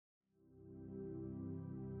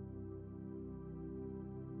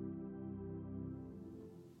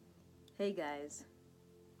Hey guys,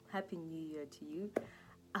 Happy New Year to you.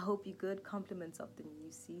 I hope you good compliments of the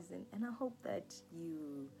new season, and I hope that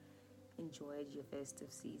you enjoyed your festive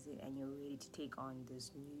season and you're ready to take on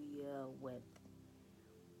this new year with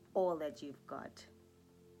all that you've got.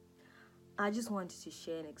 I just wanted to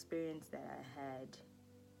share an experience that I had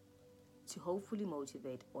to hopefully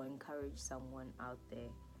motivate or encourage someone out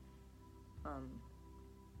there.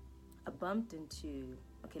 I bumped into,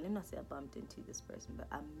 okay, let me not say I bumped into this person, but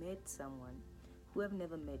I met someone who I've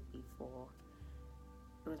never met before.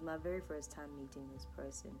 It was my very first time meeting this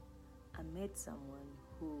person. I met someone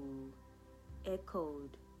who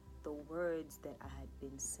echoed the words that I had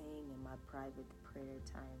been saying in my private prayer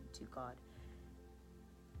time to God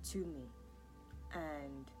to me.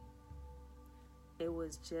 And it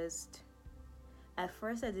was just, at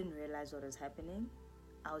first I didn't realize what was happening.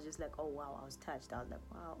 I was just like, oh wow, I was touched. I was like,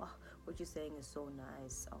 wow, what you're saying is so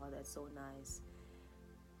nice. Oh, that's so nice.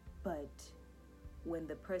 But when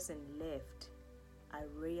the person left, I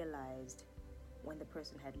realized when the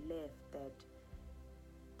person had left that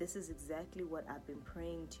this is exactly what I've been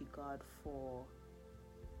praying to God for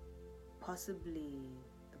possibly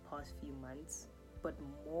the past few months, but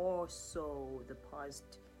more so the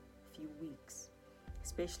past few weeks,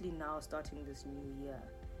 especially now starting this new year.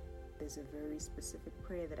 There's a very specific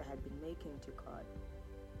prayer that I had been making to God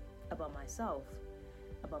about myself,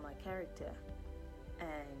 about my character,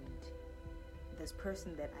 and this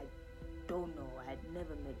person that I don't know, I had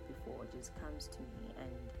never met before, just comes to me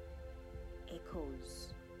and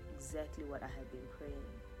echoes exactly what I had been praying.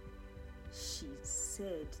 She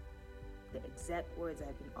said the exact words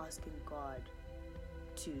I've been asking God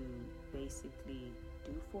to basically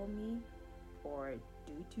do for me or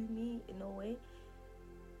do to me in a way.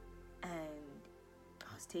 And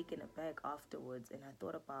I was taken aback afterwards, and I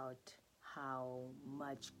thought about how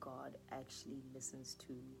much God actually listens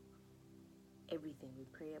to everything we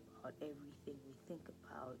pray about, everything we think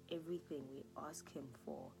about, everything we ask Him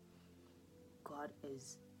for. God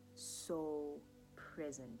is so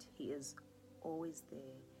present. He is always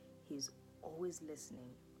there. He's always listening.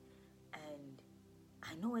 And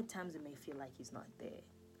I know at times it may feel like He's not there.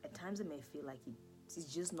 At times it may feel like He's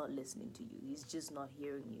just not listening to you. He's just not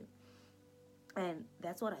hearing you. And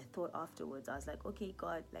that's what I thought afterwards. I was like, okay,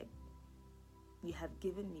 God, like, you have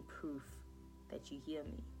given me proof that you hear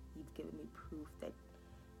me. You've given me proof that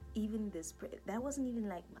even this prayer, that wasn't even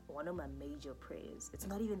like one of my major prayers. It's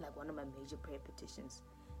not even like one of my major prayer petitions.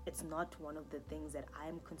 It's not one of the things that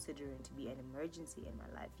I'm considering to be an emergency in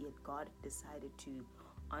my life. Yet God decided to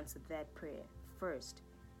answer that prayer first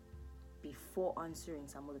before answering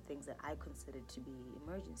some of the things that I considered to be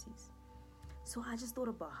emergencies. So I just thought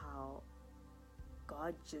about how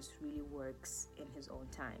God just really works in His own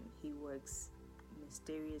time. He works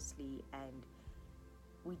mysteriously, and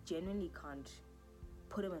we genuinely can't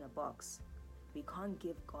put Him in a box. We can't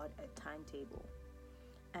give God a timetable.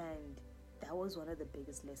 And that was one of the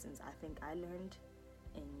biggest lessons I think I learned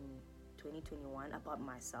in 2021 about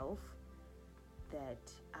myself, that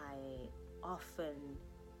I often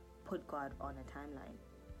put God on a timeline.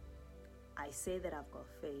 I say that I've got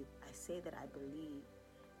faith, I say that I believe,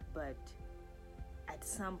 but at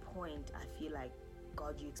some point I feel like,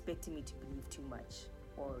 God, you're expecting me to believe too much,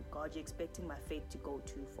 or God, you're expecting my faith to go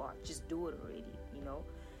too far. Just do it already,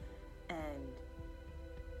 And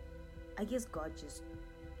I guess God just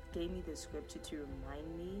gave me the scripture to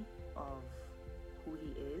remind me of who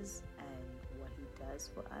He is and what He does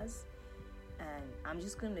for us. And I'm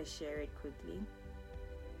just going to share it quickly.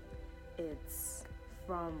 It's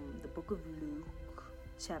from the book of Luke,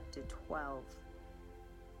 chapter 12.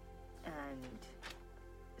 And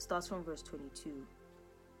it starts from verse 22.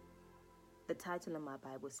 The title in my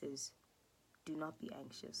Bible says, "Do not be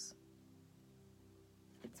anxious."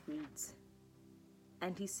 It reads,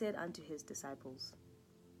 "And He said unto His disciples,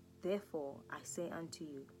 Therefore I say unto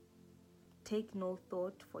you, take no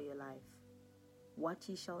thought for your life, what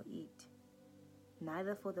ye shall eat,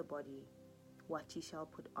 neither for the body, what ye shall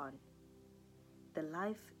put on. The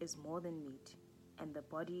life is more than meat, and the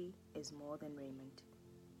body is more than raiment.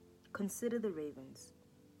 Consider the ravens,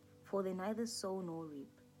 for they neither sow nor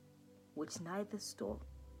reap, which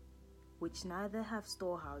neither have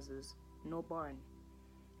storehouses nor barn,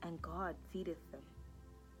 and God feedeth them.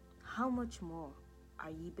 How much more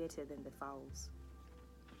are ye better than the fowls?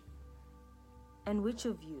 And which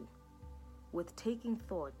of you, with taking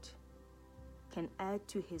thought, can add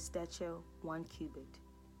to his stature 1 cubit?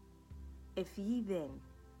 If ye then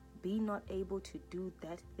be not able to do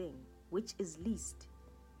that thing which is least,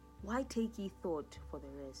 why take ye thought for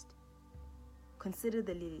the rest? Consider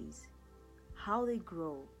the lilies, how they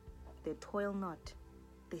grow, they toil not,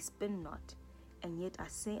 they spin not. And yet I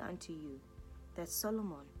say unto you, that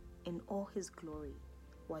Solomon in all his glory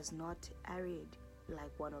was not arrayed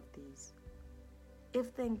like one of these.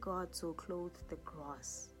 If then God so clothed the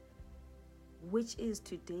grass, which is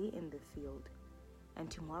today in the field, and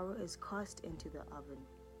tomorrow is cast into the oven,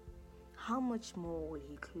 how much more will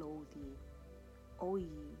he clothe ye, O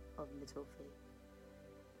ye of little faith?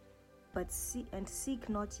 But seek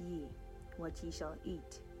not ye what ye shall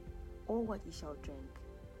eat, or what ye shall drink,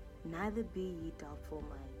 neither be ye doubtful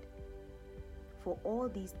mind. For all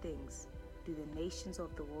these things do the nations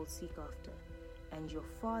of the world seek after, and your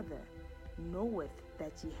Father knoweth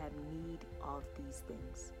that ye have need of these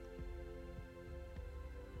things.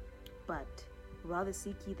 But rather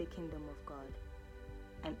seek ye the kingdom of God,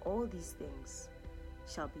 and all these things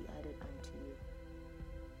shall be added unto you.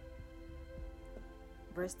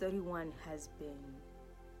 Verse 31 has been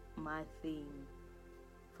my theme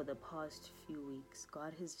for the past few weeks.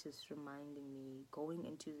 God is just reminding me, going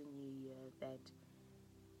into the new year, that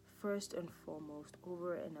first and foremost,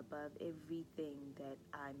 over and above everything that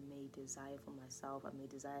I may desire for myself, I may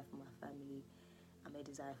desire for my family, I may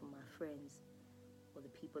desire for my friends or the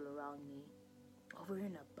people around me, over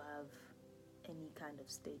and above any kind of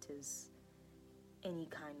status, any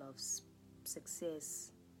kind of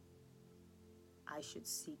success, I should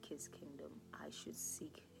seek his kingdom. I should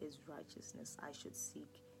seek his righteousness. I should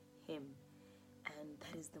seek him. And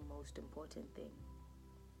that is the most important thing.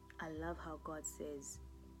 I love how God says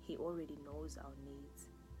he already knows our needs.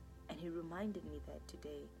 And he reminded me that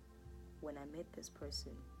today when I met this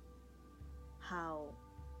person, how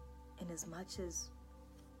in as much as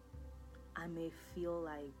I may feel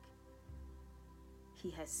like he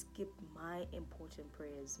has skipped my important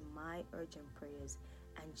prayers, my urgent prayers,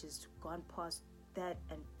 and just gone past that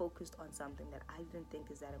and focused on something that I didn't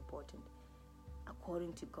think is that important.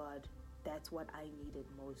 According to God, that's what I needed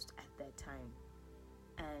most at that time.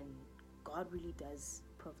 And God really does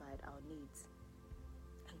provide our needs.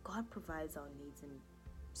 And God provides our needs in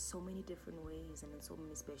so many different ways and in so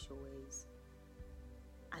many special ways.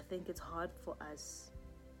 I think it's hard for us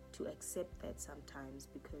to accept that sometimes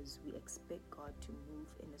because we expect God to move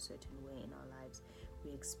in a certain way in our lives.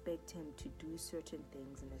 We expect him to do certain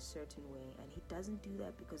things in a certain way, and he doesn't do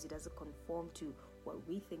that because he doesn't conform to what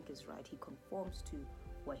we think is right. He conforms to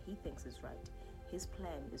what he thinks is right. His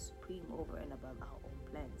plan is supreme over and above our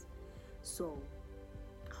own plans. So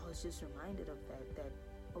I was just reminded of that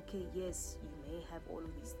okay, yes, you may have all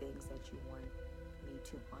of these things that you want me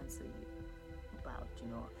to answer you about, you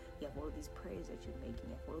have all of these prayers that you're making,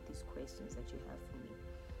 you have all of these questions that you have for me,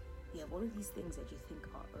 you have all of these things that you think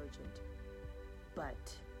are urgent,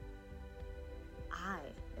 but I,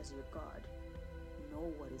 as your God,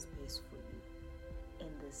 know what is best for you.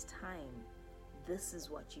 In this time, this is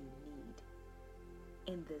what you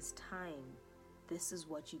need. In this time, this is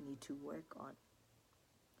what you need to work on.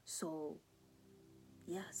 So,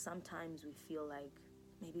 yeah, sometimes we feel like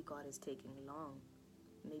maybe God is taking long.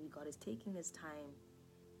 Maybe God is taking his time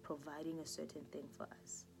providing a certain thing for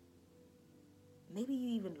us. Maybe you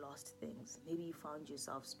even lost things. Maybe you found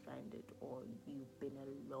yourself stranded, or you've been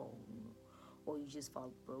alone, or you just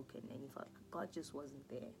felt broken and you felt like God just wasn't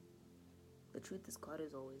there. The truth is, God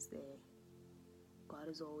is always there. God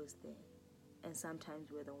is always there. And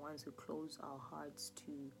sometimes we're the ones who close our hearts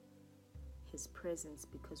to his presence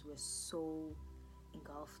because we're so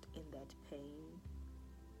engulfed in that pain.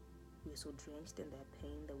 We're so drenched in that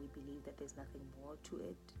pain that we believe that there's nothing more to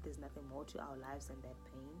it. There's nothing more to our lives than that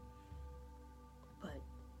pain. But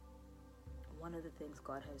one of the things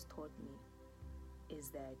God has taught me is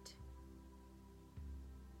that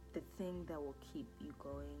the thing that will keep you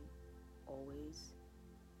going always,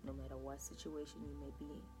 no matter what situation you may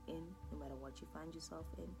be in, no matter what you find yourself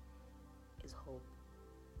in, is hope.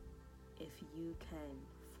 If you can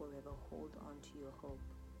forever hold on to your hope,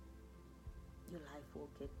 your life will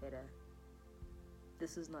get better.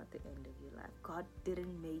 This is not the end of your life. God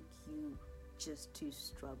didn't make you just to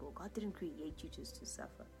struggle. God didn't create you just to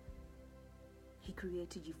suffer. He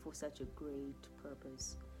created you for such a great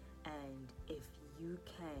purpose. And if you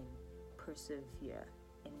can persevere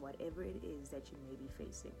in whatever it is that you may be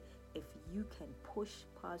facing, if you can push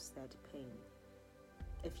past that pain,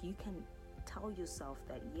 if you can tell yourself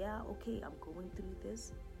that, yeah, okay, I'm going through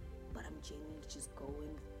this, but I'm genuinely just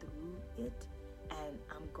going through it, and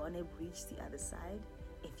I'm gonna reach the other side.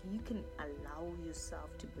 If you can allow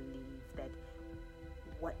yourself to believe that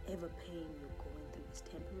whatever pain you're going through is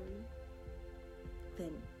temporary,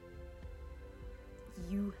 then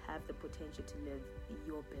you have the potential to live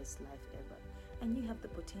your best life ever. And you have the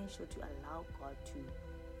potential to allow God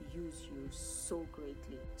to use you so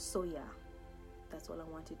greatly. So yeah, that's all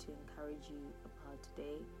I wanted to encourage you about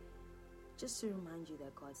today. Just to remind you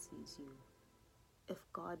that God sees you. If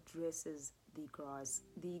God dresses the grass,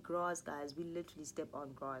 guys, we literally step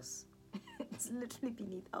on grass. It's literally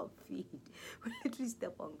beneath our feet. We literally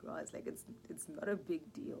step on grass. Like it's not a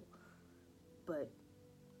big deal. But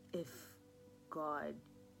if God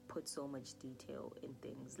puts so much detail in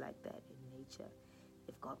things like that in nature,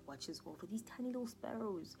 if God watches over these tiny little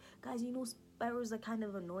sparrows, guys, you know sparrows are kind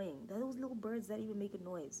of annoying. They're those little birds that even make a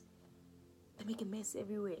noise. They make a mess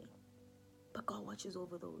everywhere. But God watches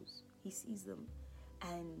over those. He sees them.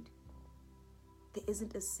 And there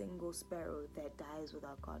isn't a single sparrow that dies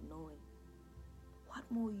without God knowing. What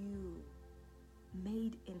more you,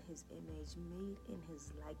 made in His image, made in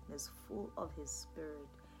His likeness, full of His Spirit?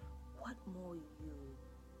 What more you,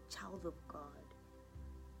 child of God?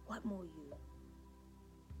 What more you?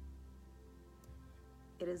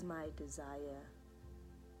 It is my desire,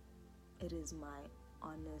 it is my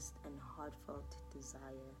honest and heartfelt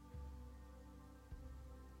desire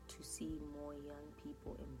to see more young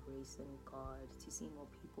people embracing God, to see more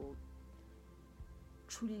people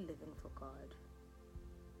truly living for God.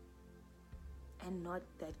 And not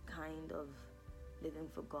that kind of living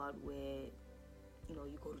for God where, you know,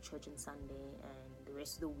 you go to church on Sunday and the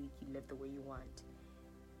rest of the week you live the way you want.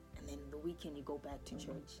 And then the weekend you go back to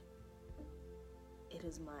church. It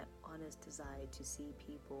is my honest desire to see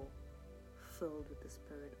people filled with the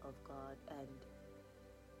Spirit of God and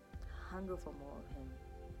hunger for more of Him.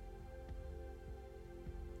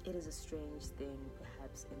 It is a strange thing,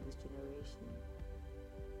 perhaps, in this generation.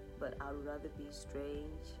 But I'd rather be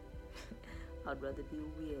strange. I'd rather be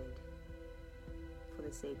weird for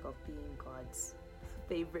the sake of being God's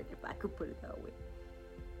favorite, if I could put it that way.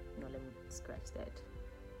 No, let me scratch that.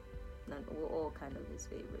 And we're all kind of His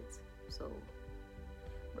favorites. So,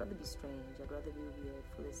 I'd rather be strange. I'd rather be weird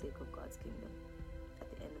for the sake of God's kingdom. At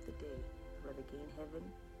the end of the day, I'd rather gain heaven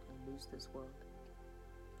and lose this world.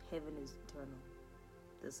 Heaven is eternal.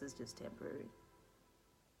 This is just temporary.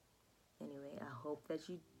 Anyway, I hope that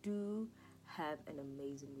you do have an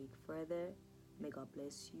amazing week further. May God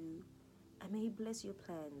bless you. And may He bless your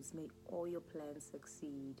plans. May all your plans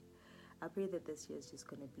succeed. I pray that this year is just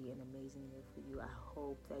going to be an amazing year for you. I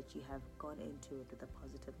hope that you have gone into it with a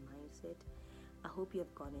positive mindset. I hope you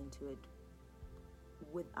have gone into it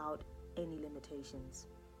without any limitations.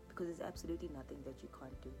 Because there's absolutely nothing that you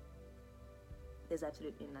can't do. There's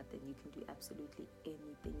absolutely nothing. You can do absolutely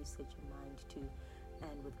anything you set your mind to.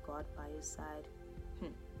 And with God by your side,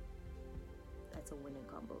 that's a winning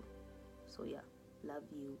combo. So yeah, love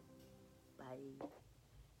you. Bye.